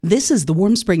This is the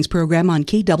Warm Springs program on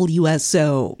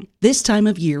KWSO. This time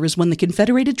of year is when the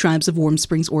Confederated Tribes of Warm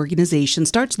Springs organization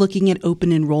starts looking at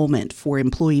open enrollment for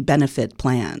employee benefit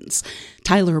plans.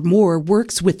 Tyler Moore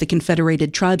works with the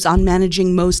Confederated Tribes on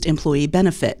managing most employee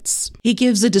benefits. He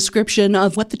gives a description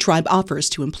of what the tribe offers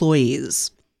to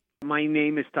employees. My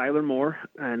name is Tyler Moore,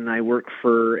 and I work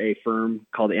for a firm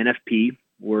called NFP.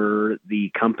 We're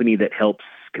the company that helps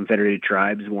Confederated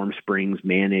Tribes, Warm Springs,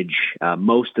 manage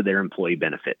most of their employee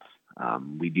benefits.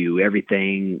 We do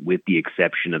everything with the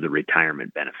exception of the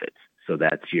retirement benefits. So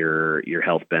that's your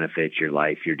health benefits, your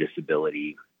life, your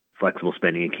disability, flexible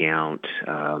spending account,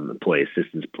 employee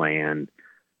assistance plan,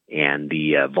 and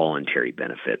the voluntary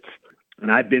benefits.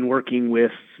 And I've been working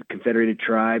with Confederated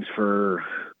Tribes for,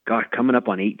 coming up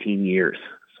on 18 years.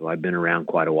 So I've been around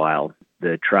quite a while.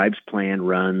 The Tribes plan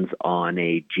runs on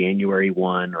a January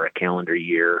 1 or a calendar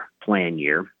year plan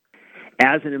year.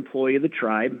 As an employee of the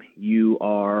tribe, you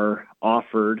are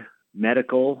offered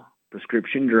medical,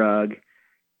 prescription drug,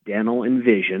 dental, and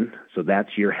vision. So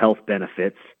that's your health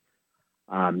benefits.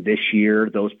 This year,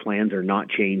 those plans are not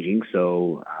changing.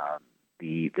 So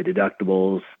the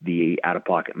deductibles, the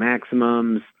out-of-pocket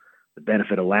maximums, the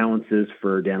benefit allowances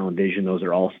for dental and vision, those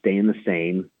are all staying the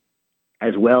same,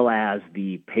 as well as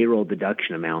the payroll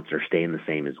deduction amounts are staying the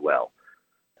same as well.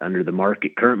 Under the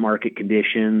current market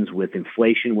conditions, with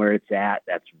inflation where it's at,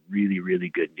 that's really, really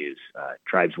good news.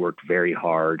 Tribes worked very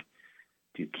hard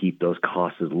to keep those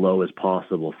costs as low as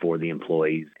possible for the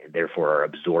employees, and therefore are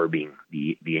absorbing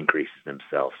the increases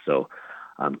themselves. So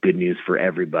good news for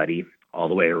everybody all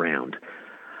the way around.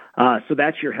 So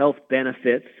that's your health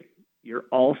benefits. You're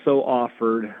also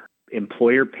offered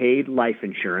employer-paid life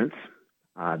insurance.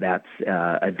 That's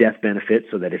a death benefit,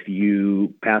 so that if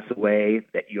you pass away,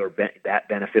 that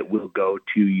benefit will go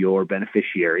to your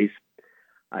beneficiaries.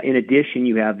 In addition,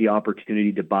 you have the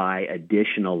opportunity to buy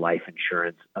additional life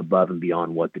insurance above and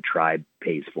beyond what the tribe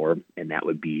pays for, and that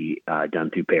would be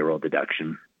done through payroll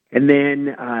deduction. And then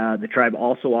the tribe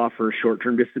also offers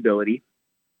short-term disability,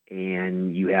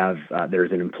 and you have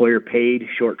there's an employer-paid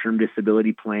short-term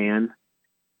disability plan,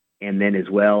 and then as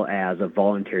well as a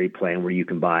voluntary plan where you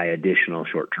can buy additional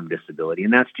short-term disability.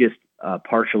 And that's just a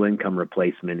partial income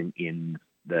replacement in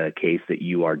the case that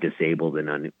you are disabled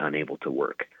and unable to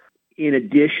work. In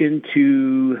addition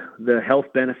to the health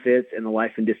benefits and the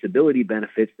life and disability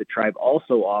benefits, the tribe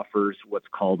also offers what's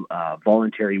called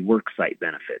voluntary worksite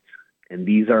benefits. And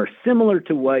these are similar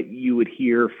to what you would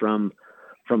hear from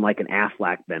like an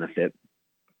AFLAC benefit.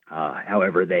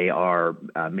 However, they are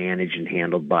managed and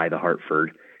handled by the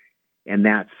Hartford. And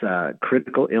that's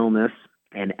critical illness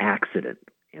and accident.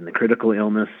 And the critical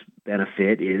illness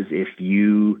benefit is if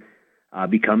you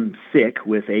become sick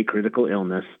with a critical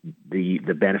illness, the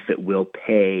benefit will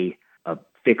pay a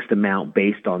fixed amount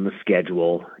based on the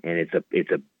schedule, and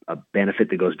it's a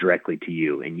benefit that goes directly to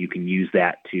you, and you can use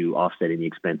that to offset any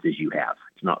expenses you have.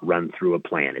 It's not run through a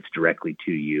plan; it's directly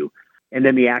to you. And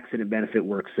then the accident benefit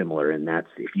works similar, and that's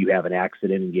if you have an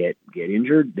accident and get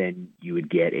injured, then you would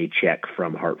get a check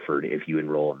from Hartford if you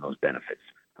enroll in those benefits.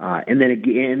 And then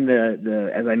again,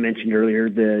 as I mentioned earlier,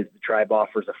 the tribe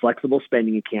offers a flexible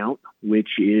spending account,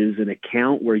 which is an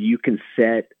account where you can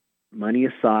set money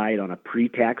aside on a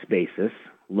pre-tax basis,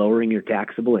 lowering your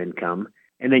taxable income,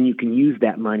 and then you can use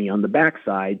that money on the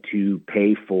backside to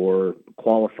pay for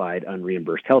qualified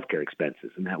unreimbursed healthcare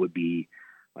expenses, and that would be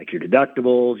like your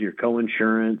deductibles, your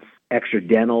co-insurance, extra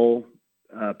dental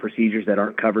procedures that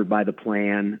aren't covered by the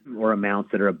plan, or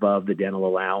amounts that are above the dental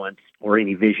allowance, or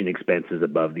any vision expenses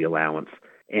above the allowance,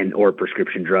 and or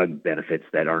prescription drug benefits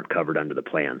that aren't covered under the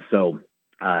plan. So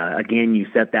again, you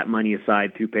set that money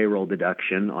aside through payroll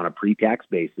deduction on a pre-tax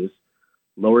basis,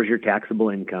 lowers your taxable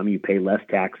income, you pay less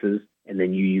taxes, and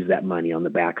then you use that money on the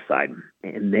backside.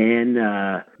 And then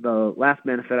the last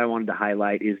benefit I wanted to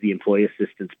highlight is the employee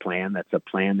assistance plan. That's a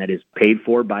plan that is paid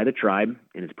for by the tribe,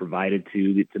 and it's provided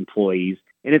to its employees.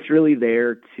 And it's really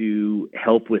there to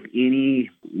help with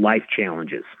any life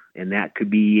challenges. And that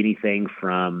could be anything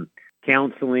from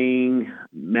counseling,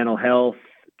 mental health,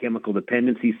 chemical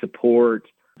dependency support,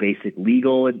 basic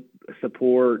legal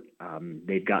support.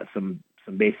 They've got some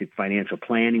basic financial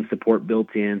planning support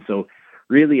built in. So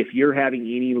really, if you're having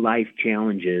any life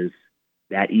challenges,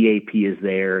 that EAP is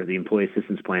there, the Employee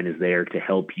Assistance Plan is there to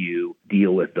help you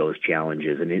deal with those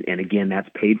challenges. And again, that's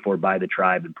paid for by the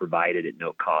tribe and provided at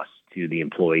no cost to the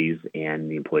employees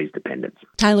and the employees' dependents.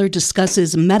 Tyler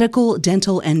discusses medical,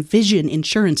 dental, and vision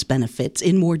insurance benefits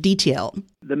in more detail.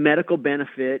 The medical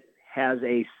benefit has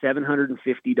a $750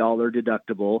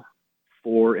 deductible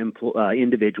for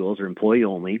individuals or employee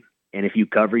only. And if you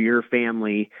cover your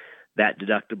family, That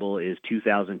deductible is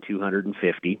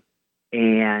 $2,250,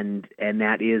 and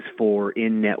that is for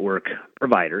in-network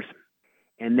providers.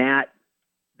 And that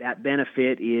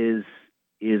benefit is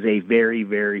a very,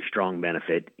 very strong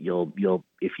benefit. You'll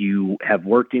if you have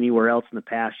worked anywhere else in the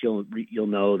past, you'll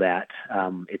know that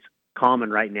it's common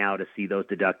right now to see those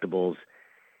deductibles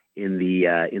in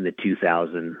the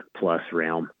 2,000 plus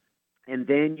realm. And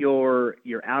then your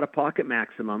out-of-pocket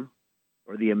maximum,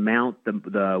 or the amount,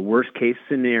 the worst case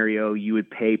scenario you would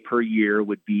pay per year,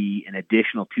 would be an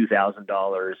additional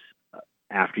 $2,000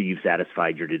 after you've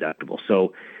satisfied your deductible.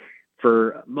 So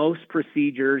for most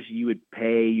procedures, you would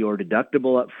pay your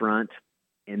deductible up front,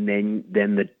 and then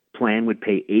the plan would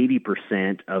pay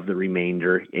 80% of the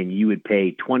remainder, and you would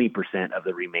pay 20% of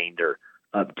the remainder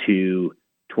up to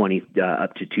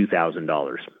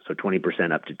 $2,000. So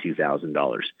 20% up to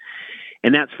 $2,000,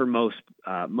 and that's for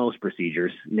most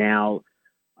procedures. Now,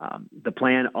 the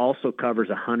plan also covers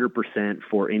 100%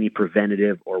 for any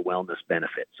preventative or wellness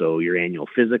benefit. So your annual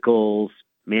physicals,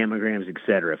 mammograms, et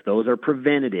cetera. If those are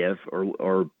preventative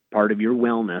or part of your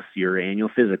wellness, your annual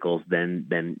physicals,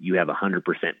 then you have 100%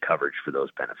 coverage for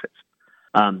those benefits.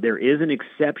 There is an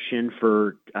exception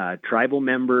for tribal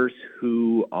members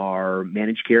who are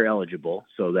managed care eligible,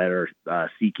 so that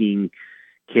are seeking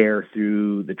care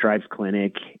through the tribe's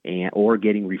clinic or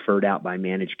getting referred out by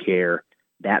managed care.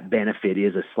 That benefit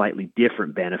is a slightly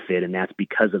different benefit, and that's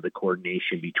because of the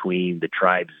coordination between the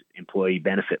tribe's employee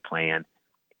benefit plan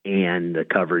and the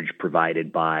coverage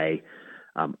provided by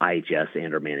IHS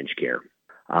and or managed care.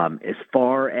 As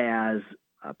far as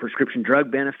prescription drug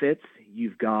benefits,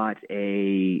 you've got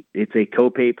it's a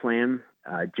copay plan.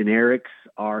 Generics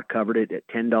are covered at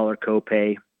 $10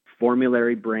 copay.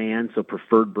 Formulary brands, so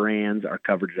preferred brands, are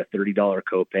covered at a $30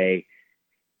 copay,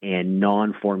 and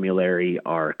non-formulary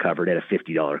are covered at a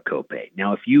 $50 copay.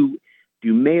 Now, if you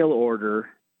do mail order,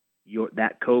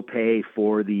 that copay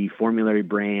for the formulary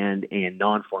brand and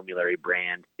non-formulary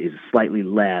brand is slightly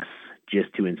less,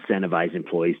 just to incentivize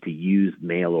employees to use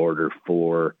mail order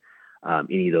for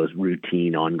any of those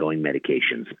routine ongoing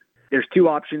medications. There's two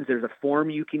options. There's a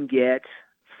form you can get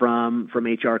from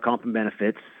HR Comp and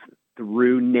Benefits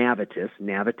through Navitus.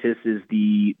 Navitus is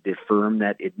the firm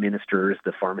that administers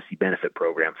the pharmacy benefit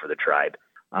program for the tribe.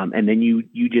 And then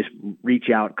you just reach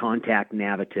out, contact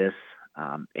Navitus,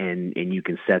 and you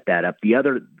can set that up. The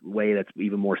other way that's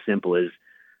even more simple is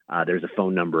there's a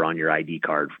phone number on your ID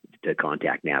card to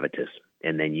contact Navitus,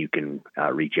 and then you can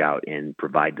reach out and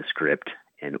provide the script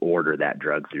and order that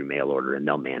drug through mail order, and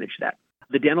they'll manage that.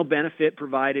 The dental benefit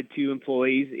provided to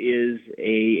employees is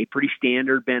a pretty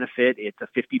standard benefit. It's a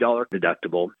 $50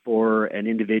 deductible for an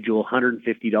individual, $150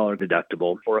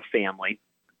 deductible for a family.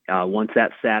 Once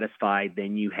that's satisfied,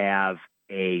 then you have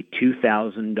a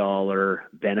 $2,000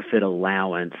 benefit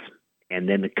allowance, and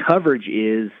then the coverage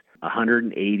is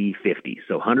 $180.50.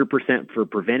 So 100% for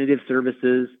preventative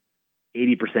services,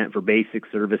 80% for basic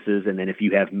services, and then if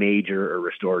you have major or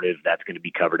restorative, that's going to be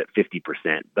covered at 50%.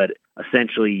 But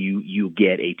essentially, you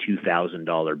get a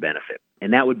 $2,000 benefit.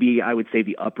 And that would be, I would say,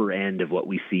 the upper end of what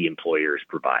we see employers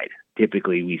provide.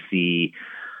 Typically, we see,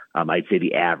 I'd say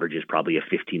the average is probably a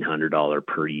 $1,500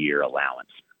 per year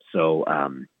allowance. So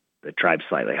the tribe's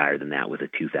slightly higher than that with a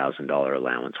 $2,000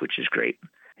 allowance, which is great.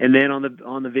 And then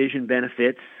on the vision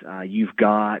benefits, you've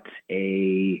got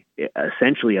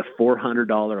essentially a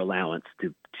 $400 allowance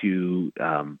to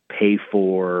pay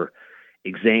for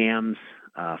exams,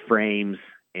 frames,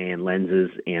 and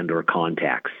lenses and or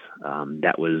contacts.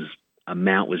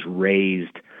 Amount was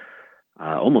raised,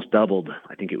 almost doubled.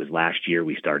 I think it was last year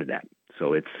we started that.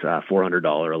 So it's a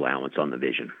 $400 allowance on the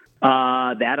vision.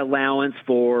 That allowance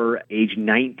for age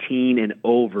 19 and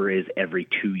over is every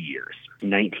 2 years.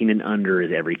 19 and under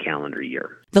is every calendar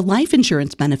year. The life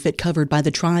insurance benefit covered by the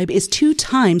tribe is 2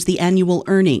 times the annual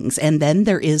earnings, and then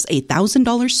there is a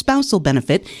 $1,000 spousal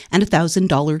benefit and a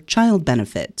 $1,000 child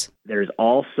benefit. There's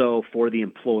also, for the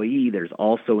employee, there's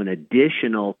also an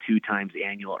additional 2 times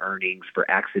annual earnings for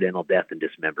accidental death and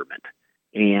dismemberment.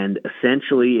 And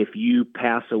essentially, if you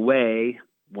pass away,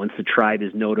 once the tribe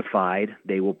is notified,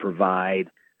 they will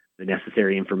provide the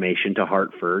necessary information to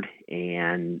Hartford,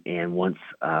 and once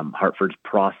Hartford's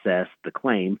processed the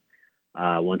claim,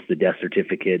 once the death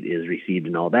certificate is received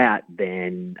and all that,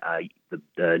 then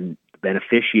the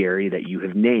beneficiary that you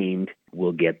have named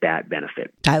will get that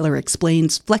benefit. Tyler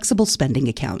explains flexible spending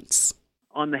accounts.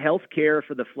 On the health care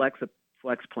for the Flex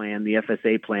plan, the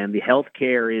FSA plan, the health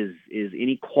care is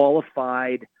any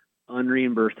qualified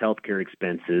unreimbursed health care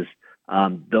expenses.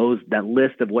 That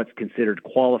list of what's considered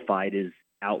qualified is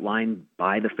outlined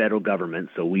by the federal government,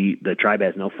 so the tribe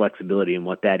has no flexibility in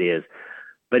what that is.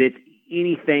 But it's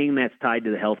anything that's tied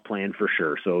to the health plan for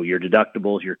sure. So your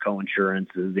deductibles, your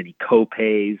coinsurances, any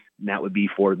co-pays, and that would be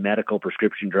for medical,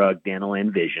 prescription drug, dental,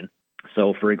 and vision.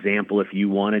 So for example, if you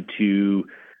wanted to,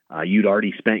 you'd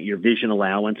already spent your vision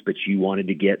allowance, but you wanted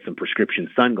to get some prescription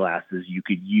sunglasses, you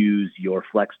could use your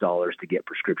flex dollars to get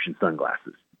prescription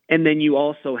sunglasses. And then you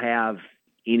also have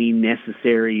any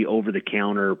necessary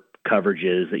over-the-counter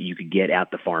coverages that you could get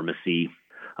at the pharmacy,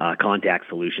 contact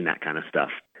solution, that kind of stuff.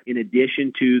 In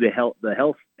addition to the health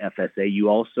FSA, you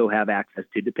also have access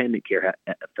to dependent care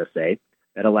FSA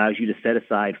that allows you to set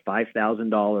aside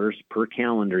 $5,000 per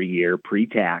calendar year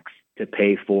pre-tax to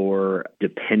pay for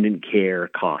dependent care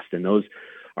costs. And those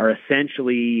are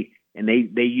essentially, and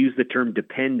they use the term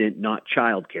dependent, not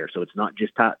child care. So it's not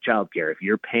just child care. If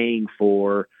you're paying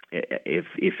for,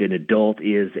 if an adult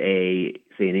is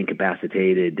say an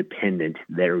incapacitated dependent,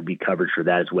 there would be coverage for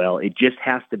that as well. It just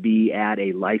has to be at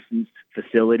a licensed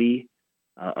facility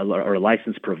or a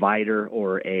licensed provider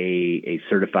or a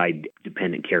certified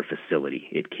dependent care facility.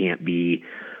 It can't be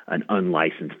an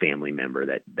unlicensed family member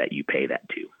that you pay that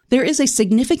to. There is a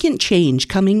significant change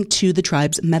coming to the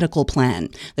tribe's medical plan.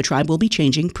 The tribe will be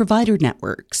changing provider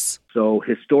networks. So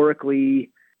historically,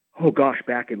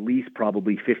 back at least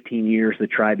probably 15 years, the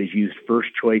tribe has used First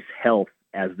Choice Health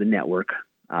as the network.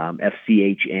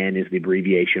 FCHN is the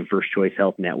abbreviation, First Choice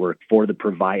Health Network, for the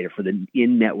provider, for the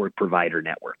in-network provider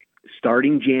network.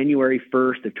 Starting January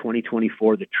 1st of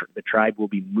 2024, the tribe will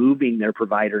be moving their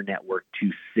provider network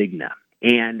to Cigna.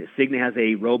 And Cigna has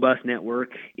a robust network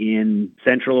in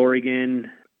Central Oregon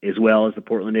as well as the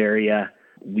Portland area.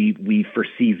 We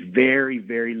foresee very,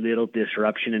 very little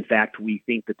disruption. In fact, we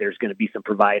think that there's going to be some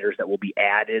providers that will be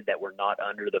added that were not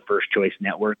under the First Choice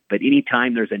network. But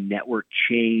anytime there's a network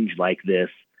change like this,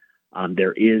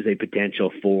 there is a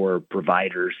potential for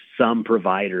some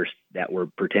providers that were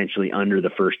potentially under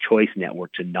the First Choice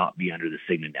network to not be under the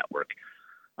Cigna network.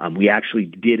 We actually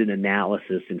did an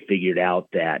analysis and figured out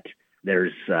that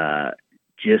there's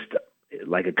just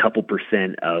like a couple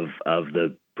percent of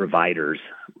the providers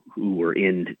who were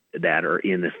in that are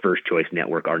in the First Choice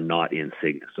network are not in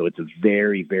Cigna. So it's a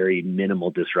very, very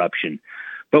minimal disruption.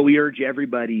 But we urge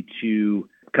everybody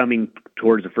coming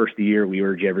towards the first of the year, we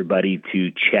urge everybody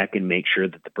to check and make sure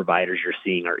that the providers you're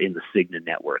seeing are in the Cigna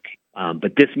network.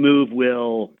 But this move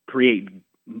will create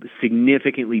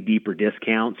significantly deeper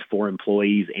discounts for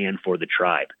employees and for the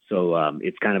tribe. So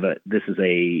it's kind of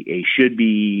should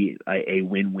be a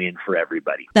win-win for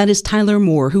everybody. That is Tyler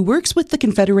Moore, who works with the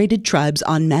Confederated Tribes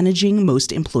on managing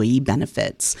most employee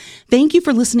benefits. Thank you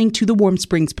for listening to the Warm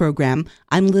Springs program.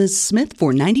 I'm Liz Smith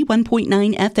for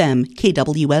 91.9 FM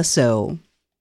KWSO.